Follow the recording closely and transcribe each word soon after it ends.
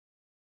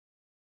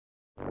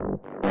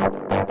Evening,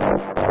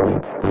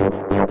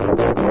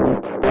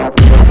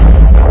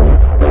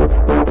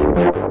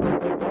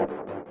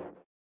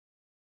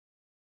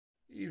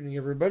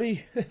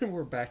 everybody, and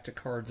we're back to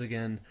cards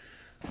again.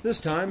 This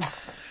time,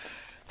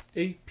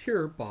 a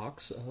pure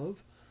box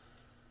of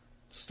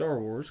Star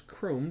Wars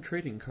Chrome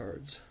trading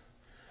cards.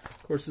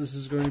 Of course, this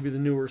is going to be the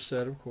newer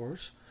set, of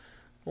course.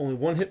 Only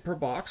one hit per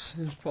box.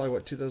 It's probably,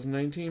 what,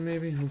 2019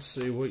 maybe? Let's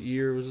see, what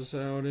year was this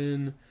out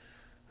in?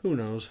 Who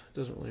knows?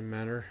 Doesn't really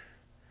matter.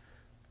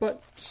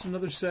 But, just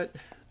another set.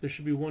 There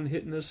should be one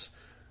hit in this.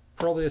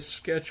 Probably a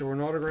sketch or an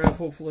autograph,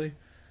 hopefully.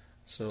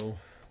 So,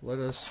 let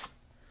us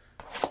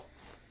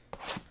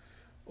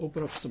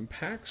open up some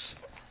packs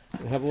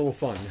and have a little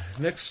fun.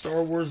 Next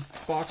Star Wars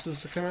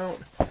boxes to come out,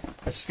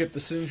 I skipped the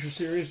Signature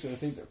Series because I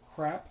think they're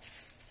crap.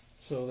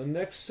 So the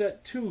next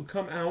set to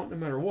come out, no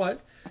matter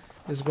what,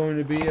 is going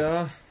to be,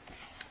 I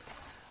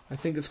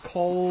think it's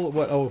called,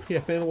 what, oh, yeah,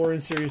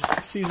 Mandalorian Series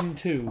Season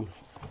 2.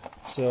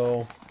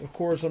 So, of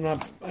course,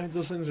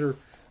 those things are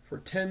for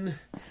 10,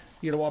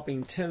 you get a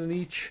whopping 10 in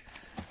each.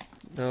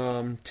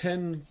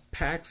 10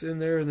 packs in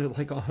there, and they're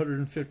like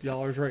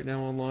 $150 right now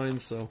online,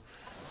 so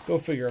go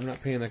figure, I'm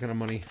not paying that kind of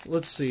money.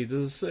 Let's see,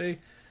 does it say,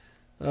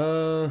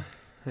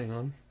 hang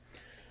on.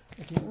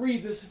 I can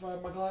read this if I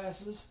have my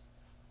glasses.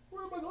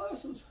 Where are my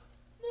glasses?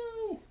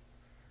 No!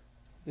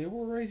 They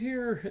were right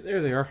here.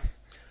 There they are.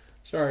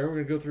 Sorry, we're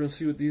going to go through and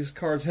see what these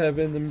cards have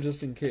in them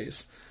just in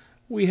case.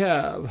 We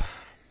have,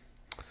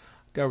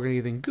 doubt we're going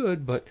to get anything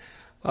good, but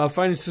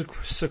finding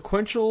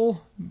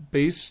sequential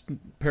base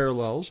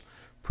parallels,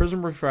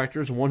 prism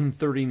refractors 1 in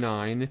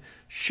 39,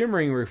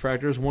 shimmering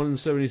refractors 1 in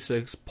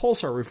 76,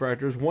 pulsar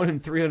refractors 1 in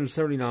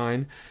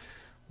 379.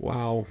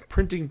 Wow,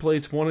 printing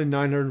plates 1 in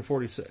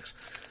 946.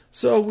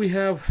 So we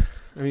have,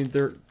 I mean,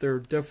 they're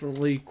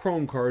definitely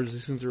chrome cards.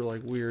 These things are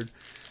like weird.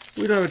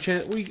 We don't have a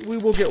chance. We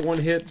will get one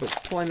hit, but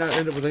probably not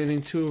end up with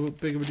anything too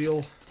big of a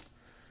deal.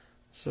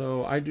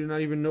 So I do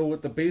not even know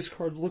what the base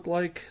cards look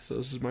like. So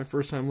this is my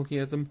first time looking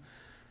at them.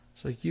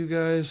 It's like you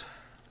guys.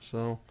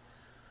 So,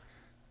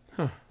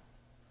 that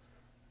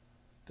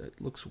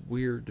looks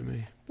weird to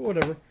me. But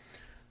whatever.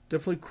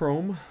 Definitely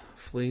chrome,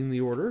 fleeing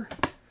the order.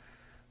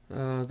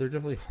 They're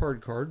definitely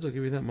hard cards, I'll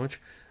give you that much.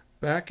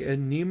 Back at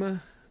Nema,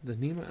 the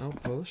Nema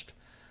Outpost.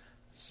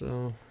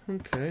 So,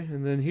 okay.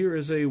 And then here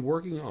is a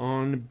working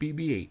on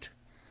BB-8.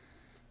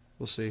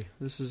 We'll see.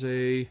 This is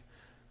a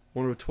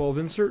 1 of 12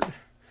 insert.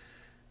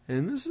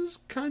 And this is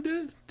kind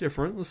of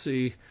different. Let's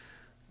see.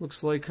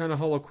 Looks like kind of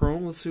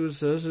holochrome. Let's see what it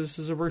says. This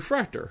is a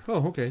refractor.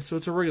 Oh, okay. So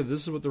it's a regular.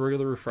 This is what the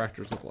regular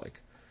refractors look like.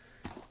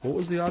 What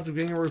was the odds of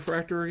getting a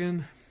refractor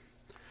again?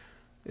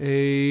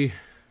 A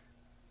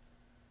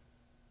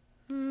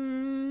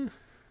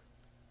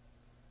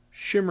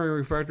shimmering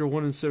refractor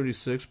 1 in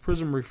 76,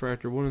 prism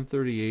refractor 1 in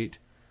 38.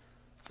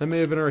 That may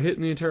have been our hit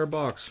in the entire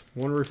box.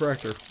 One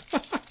refractor.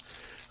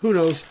 Who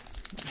knows?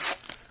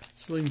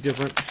 Something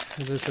different.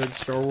 As I said,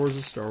 Star Wars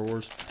is Star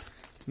Wars.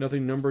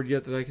 Nothing numbered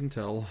yet that I can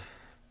tell.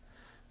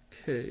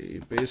 Okay,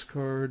 base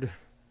card,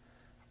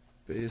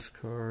 base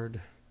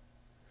card,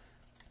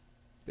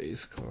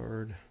 base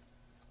card,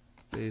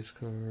 base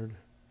card.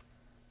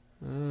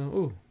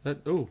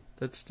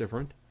 That's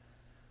different.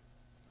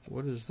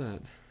 What is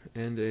that?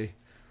 And a,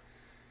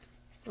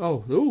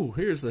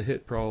 here's the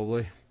hit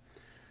probably.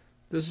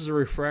 This is a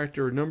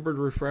refractor, a numbered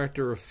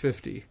refractor of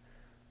 50.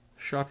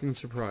 Shocking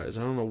surprise.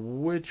 I don't know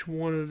which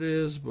one it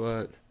is,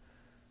 but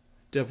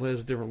definitely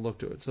has a different look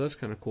to it. So that's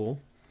kind of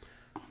cool.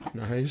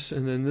 Nice.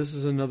 And then this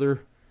is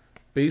another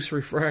base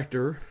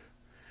refractor.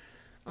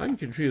 I'm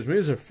confused.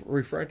 Maybe there's a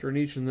refractor in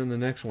each and then the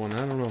next one.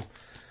 I don't know.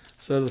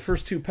 So the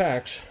first two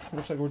packs,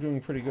 looks like we're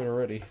doing pretty good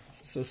already.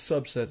 It's a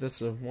subset.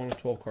 That's a 1 of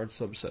 12 card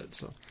subset.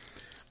 So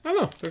I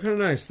don't know. They're kind of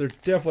nice. They're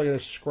definitely going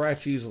to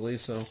scratch easily.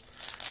 So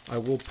I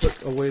will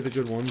put away the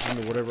good ones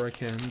into whatever I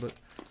can. But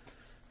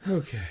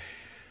okay.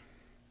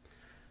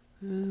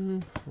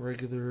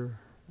 Regular.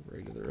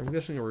 I'm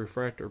guessing a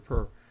refractor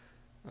per.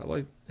 I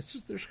like. It's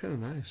just. They're kind of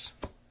nice.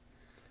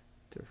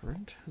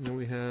 Different. And then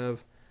we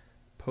have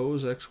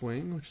Poe's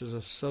X-Wing, which is a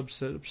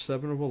subset of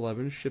 7 of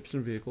 11 ships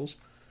and vehicles.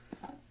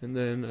 And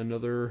then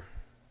another,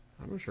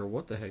 I'm not sure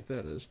what the heck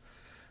that is.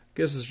 I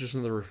guess it's just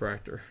another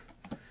refractor.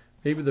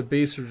 Maybe the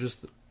base are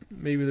just,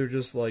 maybe they're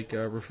just like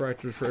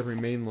refractors for every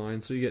main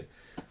line. So you get,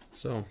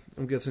 so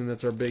I'm guessing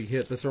that's our big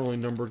hit. That's our only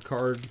numbered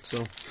card.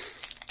 So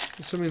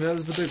assuming that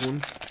is the big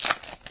one.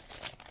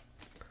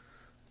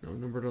 Now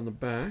numbered on the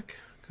back.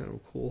 Kind of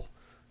a cool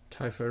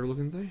TIE Fighter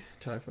looking thing.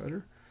 TIE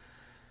Fighter.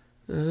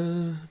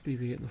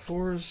 BB-8 in the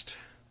Forest.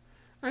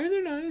 I mean,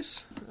 they're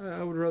nice.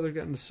 I would rather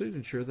get in the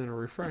signature than a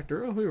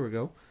refractor. Oh, here we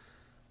go.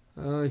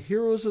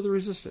 Heroes of the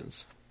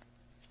Resistance.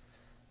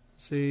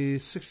 See,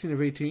 16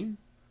 of 18.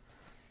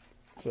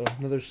 So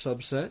another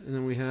subset. And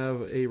then we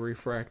have a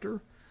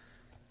refractor.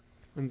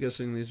 I'm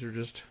guessing these are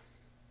just...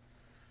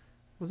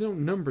 Well, they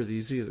don't number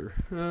these either.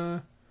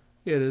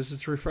 Yeah, it is.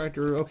 It's a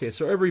refractor. Okay,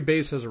 so every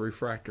base has a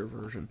refractor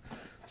version.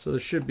 So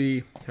there should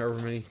be however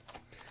many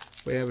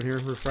we have in here.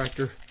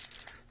 Refractor.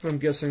 I'm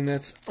guessing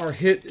that's our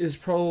hit is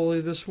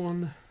probably this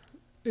one.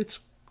 It's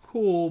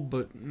cool,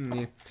 but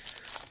not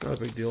a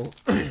big deal.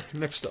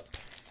 Next up.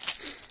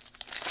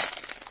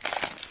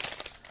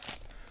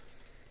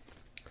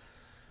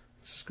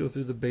 Let's just go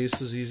through the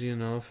bases easy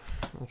enough.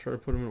 I'll try to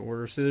put them in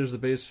order. See, there's the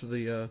base for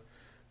the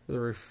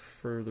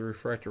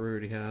refractor we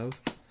already have.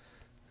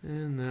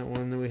 And that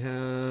one. Then we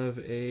have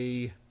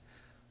a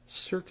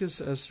Circus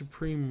as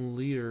Supreme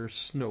Leader,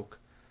 Snoke.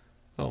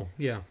 Oh,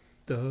 yeah.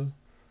 Duh.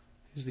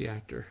 He's the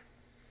actor.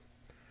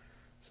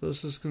 So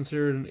this is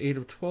considered an 8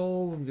 of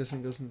 12. I'm guessing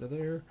it goes into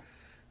there.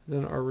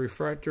 Then our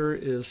refractor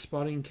is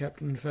Spotting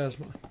Captain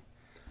Phasma.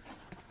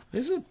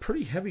 These are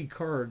pretty heavy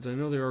cards. I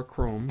know they are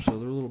chrome, so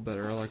they're a little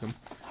better. I like them.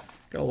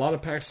 Got a lot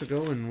of packs to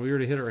go, and we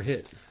already hit our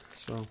hit.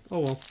 So, oh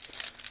well.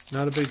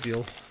 Not a big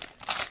deal.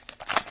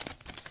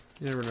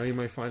 You never know. You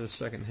might find a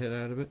second hit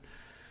out of it.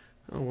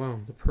 Oh, wow.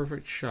 The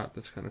Perfect Shot.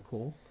 That's kind of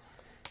cool.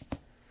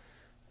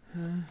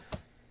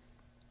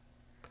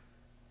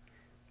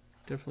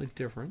 Definitely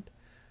different.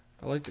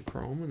 I like the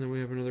chrome. And then we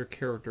have another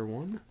character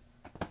one.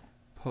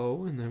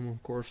 Poe. And then,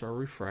 of course, our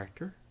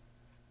refractor.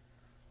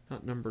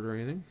 Not numbered or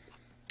anything.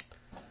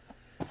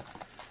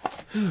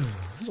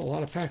 There's a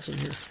lot of packs in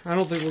here. I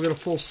don't think we'll get a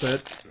full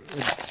set.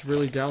 I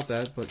really doubt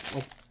that, but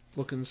I'll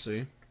look and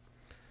see.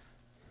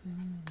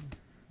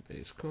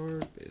 Base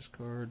card, base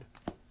card.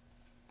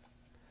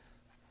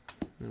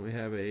 Then we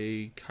have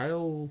a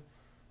Kyle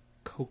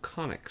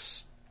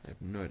Kokonix. I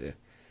have no idea.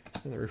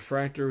 And the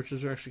refractor, which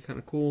is actually kind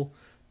of cool.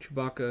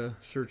 Chewbacca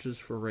searches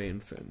for Rey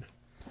and Finn.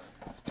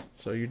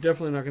 So you're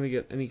definitely not going to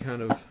get any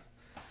kind of...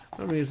 I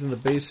don't know if it's in the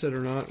base set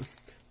or not.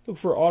 Look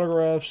for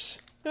autographs.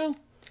 Well,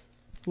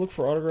 look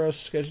for autographs,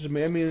 sketches. I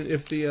mean,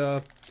 if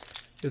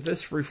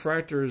this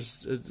refractor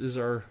is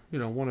our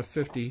 1 of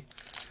 50.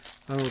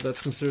 I don't know if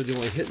that's considered the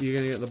only hit you're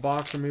going to get in the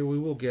box, or maybe we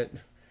will get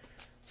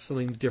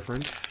something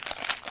different.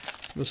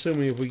 I'm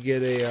assuming if we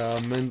get a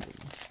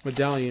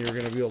medallion, you're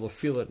going to be able to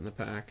feel it in the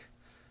pack.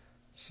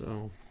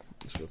 So,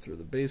 let's go through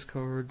the base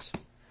cards.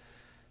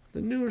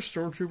 The newer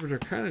Stormtroopers are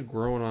kind of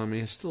growing on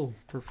me. I still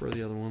prefer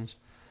the other ones.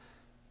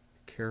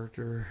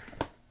 Character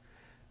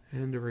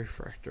and a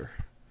refractor.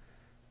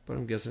 But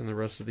I'm guessing the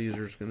rest of these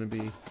are just going to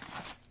be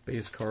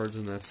base cards,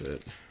 and that's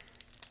it.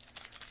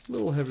 A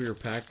little heavier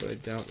pack, but I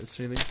doubt it's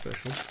anything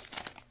special.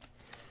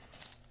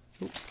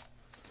 Oop.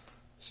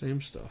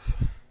 Same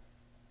stuff.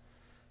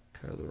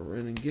 Kylo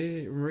Ren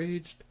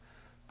Enraged.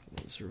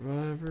 One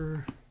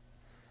Survivor.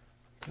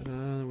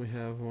 Ta-da. We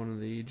have one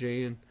of the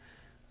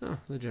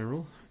the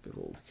General. Good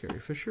old Carrie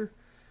Fisher.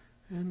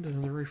 And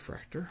another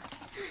refractor.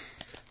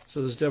 So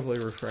there's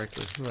definitely a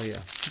refractor. Well,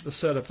 yeah. The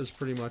setup is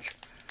pretty much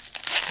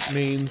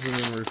mains and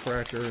then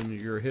refractor, and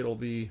your hit will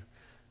be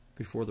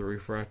before the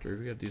refractor if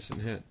you got a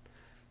decent hit.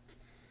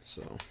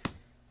 So,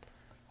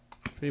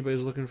 if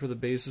anybody's looking for the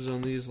bases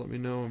on these, let me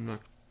know. I'm not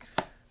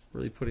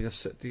really putting a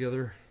set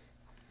together.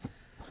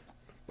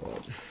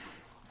 But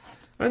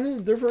I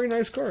think they're very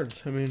nice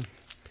cards. I mean,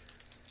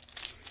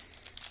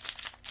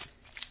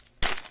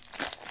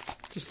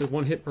 just the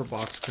one hit per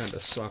box kind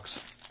of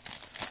sucks.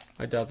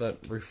 I doubt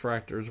that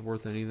refractor is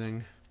worth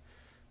anything.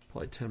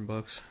 Probably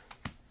 $10.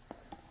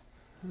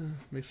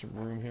 Make some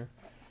room here.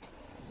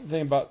 The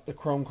thing about the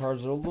chrome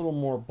cards, they're a little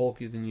more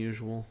bulky than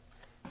usual.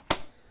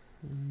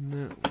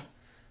 And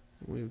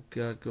we've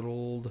got good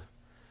old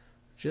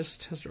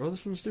Just Tester. Oh,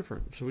 this one's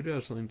different. So we do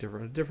have something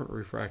different. A different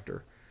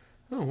refractor.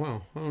 Oh,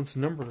 wow. I don't know if it's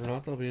numbered or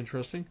not. That'll be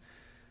interesting.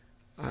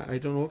 I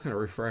don't know what kind of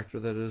refractor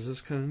that is.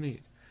 It's kind of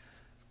neat.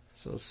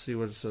 So let's see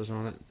what it says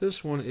on it.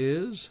 This one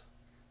is,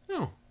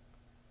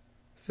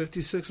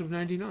 56 of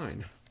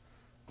 99.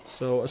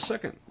 So a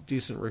second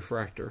decent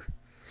refractor.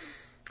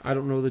 I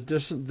don't know the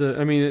distance.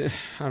 I don't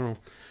know.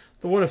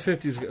 The 1 of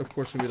 50 is, of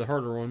course, going to be the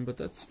harder one, but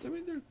they're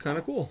kind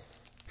of cool.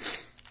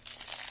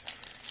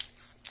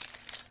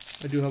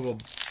 I do have a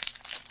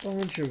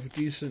bunch of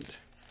decent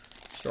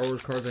Star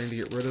Wars cards I need to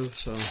get rid of,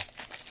 so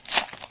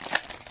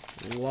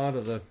a lot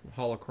of the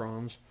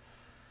holocrons.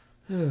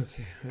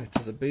 Okay, back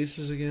to the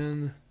bases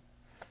again.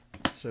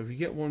 So if you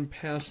get one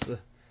past the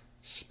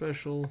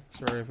special,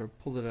 sorry if I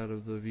pulled it out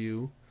of the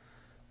view.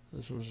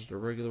 This one's just a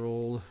regular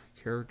old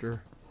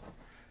character.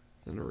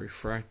 Then a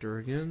refractor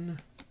again.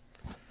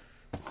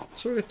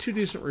 So we got 2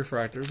 decent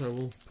refractors. I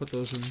will put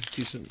those in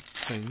decent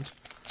things.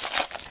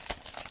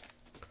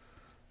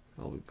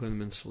 I'll be putting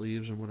them in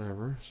sleeves and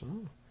whatever. So,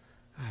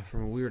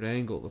 from a weird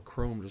angle, the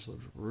chrome just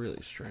looks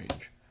really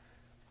strange.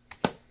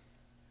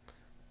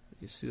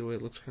 You see the way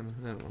it looks kind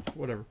of, I don't know,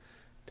 whatever.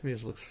 To me it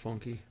just looks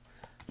funky.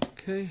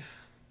 Okay.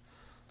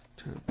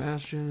 Lieutenant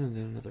Bastion, and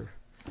then another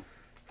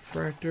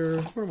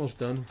refractor. We're almost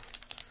done.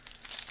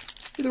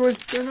 Either way,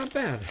 they're not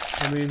bad.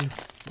 I mean,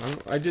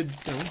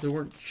 they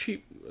weren't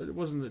cheap. It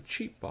wasn't a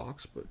cheap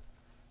box, but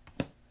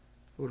I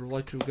would have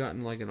liked to have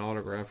gotten like an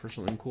autograph or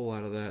something cool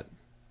out of that.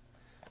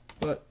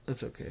 But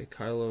that's okay.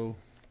 Kylo.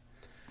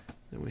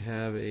 Then we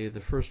have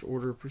the First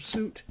Order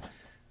Pursuit,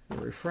 a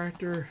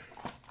refractor.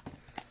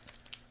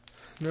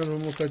 None of them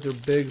look like they're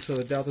big, so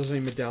I doubt there's any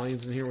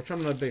medallions in here, which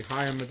I'm not big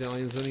high on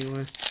medallions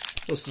anyway.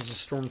 This is a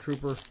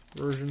Stormtrooper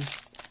version.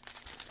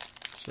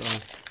 So,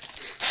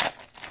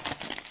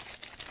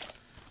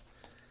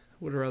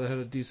 Would have rather had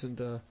a decent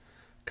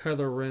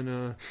Kylo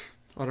Ren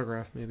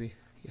autograph, maybe.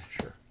 Yeah,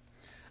 sure.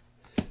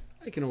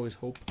 I can always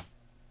hope.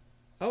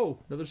 Oh,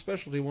 another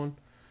specialty one.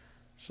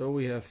 So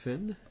we have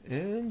Finn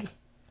and...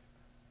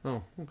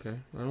 Oh, okay.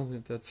 I don't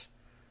think that's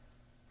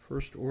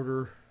first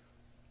order.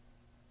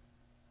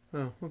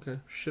 Oh, okay.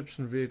 Ships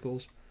and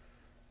vehicles.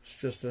 It's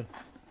just a...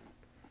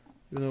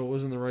 Even though it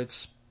was in the right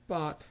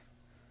spot,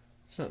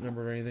 it's not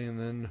numbered or anything. And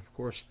then, of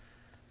course,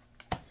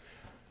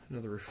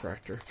 another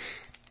refractor.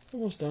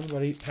 Almost done.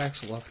 About 8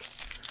 packs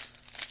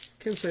left.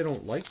 Can't say I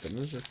don't like them.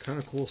 This is a kind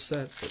of cool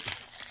set,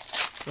 but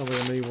I don't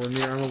think I'm anywhere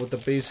near. I don't know what the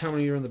base, how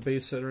many are in the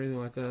base set or anything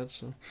like that.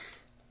 So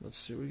let's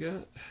see what we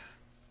got.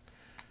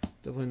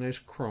 Definitely nice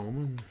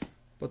chrome,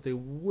 but they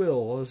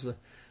will, as a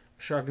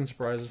shocking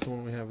surprise, is the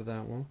one we have with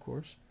that one, of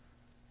course.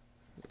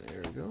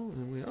 There we go.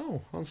 And we,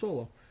 oh, Han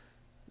Solo.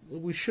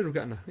 We should have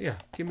gotten a, yeah,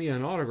 give me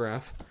an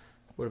autograph.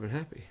 Would have been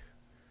happy.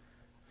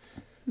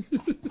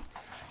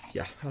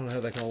 Yeah, I don't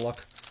have that kind of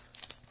luck.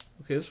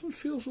 Okay, this one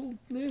feels a little,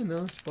 yeah, no,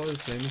 it's probably the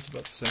same. It's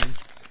about the same.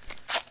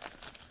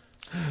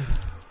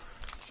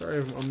 Sorry,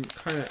 I'm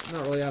kind of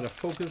not really out of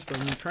focus, but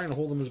I'm trying to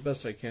hold them as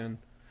best I can.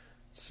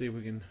 See if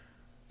we can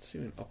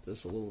up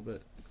this a little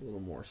bit, a little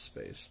more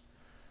space.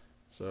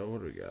 So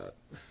what do we got?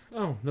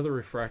 Oh, another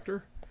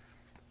refractor.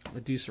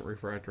 A decent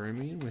refractor, I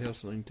mean. We have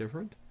something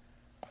different.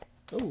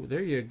 Oh,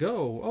 there you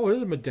go. Oh, it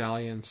is a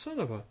medallion. Son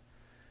of a...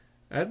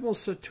 Admiral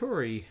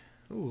Satori.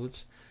 Oh,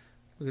 let's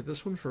look at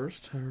this one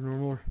first. I don't know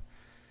more.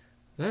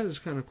 That is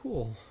kind of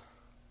cool.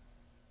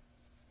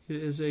 It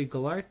is a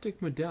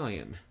galactic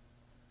medallion.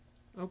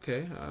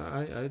 Okay,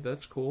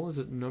 that's cool. Is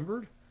it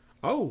numbered?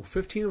 Oh,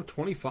 15 of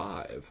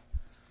 25.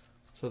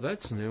 So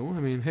that's new. I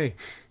mean, hey,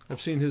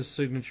 I've seen his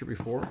signature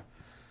before.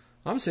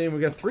 I'm saying we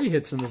got 3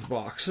 hits in this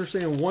box. They're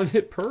saying 1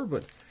 hit per,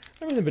 but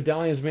I mean the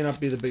medallions may not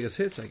be the biggest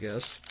hits, I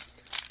guess.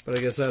 But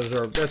I guess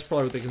that's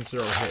probably what they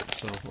consider our hit.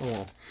 So, oh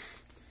well.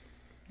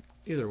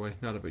 Either way,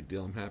 not a big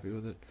deal. I'm happy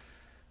with it.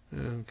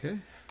 Okay.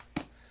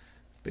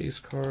 Base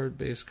card,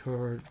 base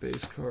card,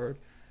 base card,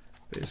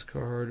 base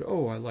card.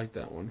 Oh, I like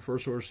that one.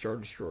 First Order Star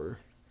Destroyer.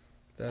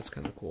 That's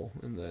kind of cool.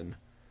 And then,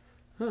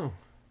 oh,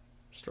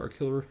 Star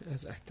Killer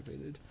as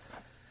activated.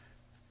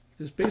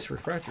 These base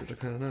refractors are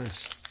kind of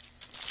nice.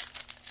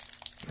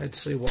 I'd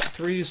say, what,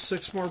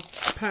 6 more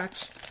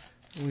packs?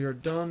 We are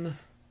done.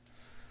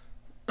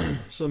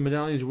 So the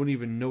medallions wouldn't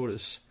even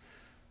notice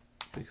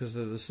because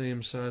they're the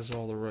same size as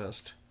all the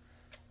rest.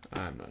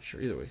 I'm not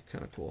sure. Either way,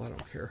 kind of cool. I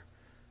don't care.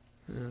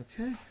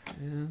 Okay,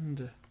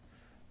 and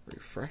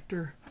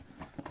refractor.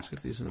 Let's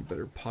get these in a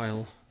better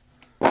pile.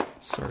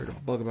 Sorry to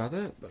bug about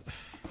that, but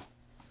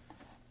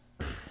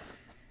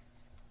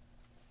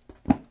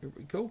here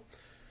we go.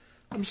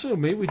 So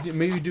maybe we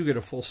do get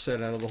a full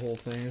set out of the whole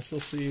thing. I still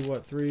see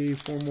what 3,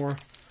 4 more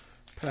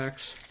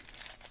packs.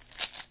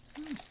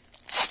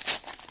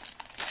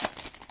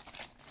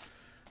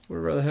 Would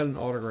have rather had an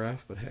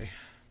autograph, but hey.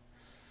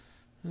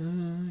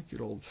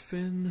 Good old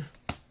Finn,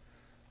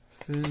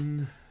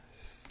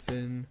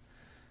 Han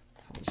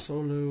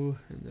Solo,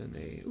 and then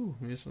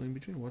maybe something in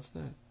between. What's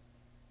that?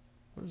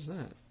 What is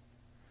that?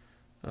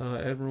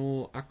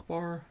 Admiral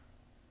Akbar.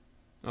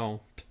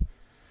 Oh,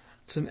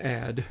 it's an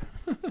ad.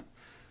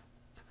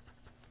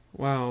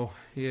 Wow,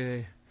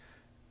 yay.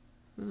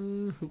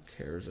 Who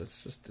cares?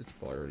 It's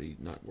already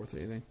not worth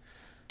anything.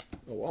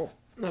 Oh well,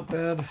 not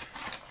bad.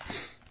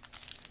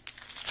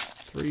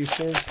 3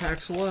 full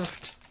packs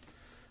left.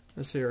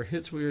 Let's say our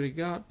hits we already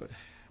got, but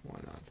why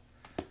not?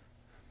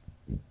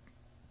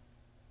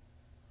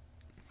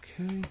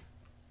 Okay.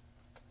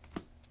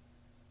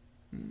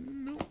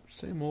 Nope,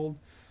 same old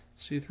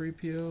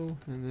C-3PO,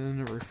 and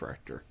then a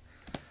refractor.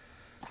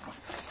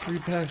 3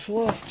 packs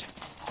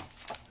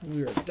left.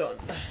 We are done.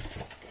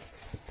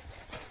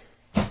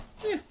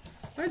 Yeah,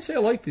 I'd say I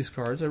like these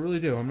cards. I really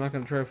do. I'm not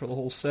going to try for the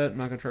whole set. I'm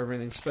not going to try for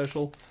anything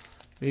special.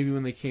 Maybe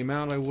when they came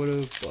out I would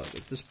have, but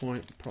at this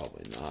point,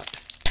 probably not.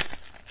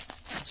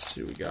 Let's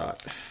see what we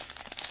got.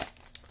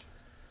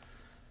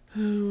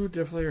 Oh,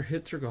 definitely our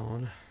hits are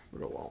gone,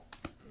 but oh well.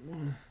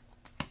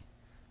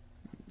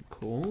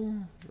 Cool,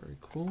 very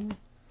cool.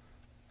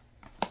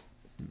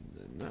 And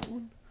then that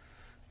one.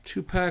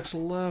 2 packs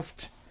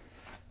left.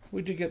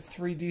 We did get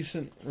 3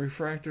 decent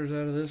refractors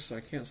out of this.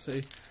 I can't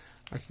say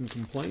I can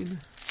complain.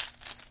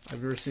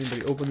 I've never seen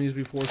anybody open these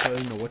before, so I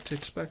didn't know what to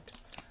expect.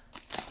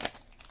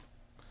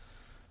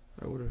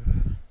 I would have...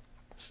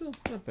 Still,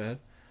 not bad.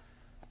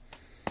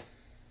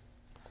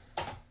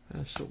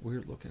 That's so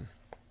weird looking.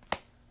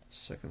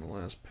 Second to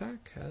last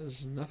pack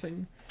has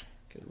nothing.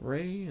 Get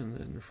Rey, and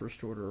then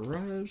First Order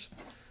arrives.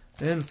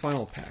 And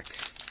final pack.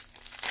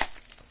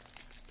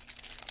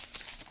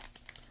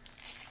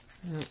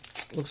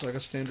 That looks like a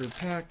standard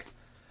pack.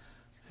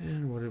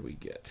 And what did we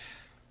get?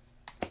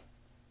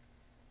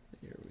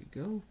 Here we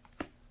go.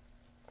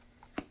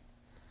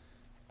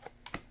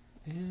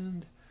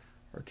 And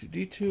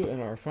R2-D2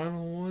 and our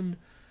final one.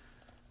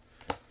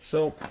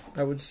 So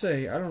I would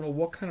say, I don't know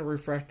what kind of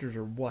refractors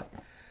or what,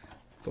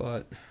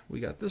 but we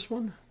got this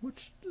one,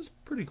 which is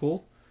pretty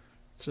cool.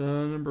 It's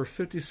number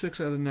 56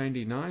 out of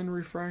 99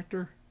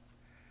 refractor.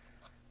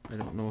 I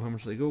don't know how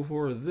much they go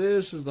for.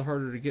 This is the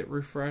harder to get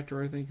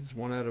refractor, I think. It's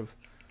 1 out of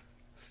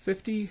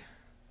 50.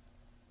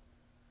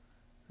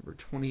 Number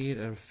 28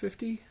 out of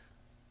 50.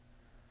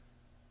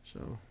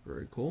 So,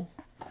 very cool.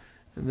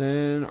 And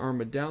then our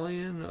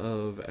medallion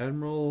of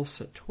Admiral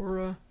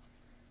Satora,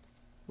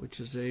 which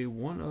is a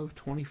 1 of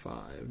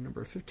 25.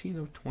 Number 15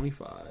 of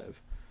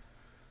 25.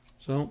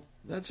 So,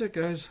 that's it,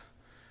 guys.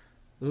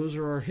 Those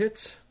are our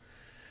hits.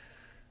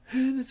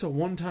 And it's a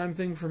one-time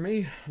thing for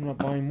me. I'm not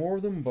buying more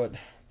of them, but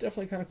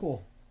definitely kind of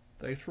cool.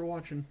 Thanks for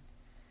watching.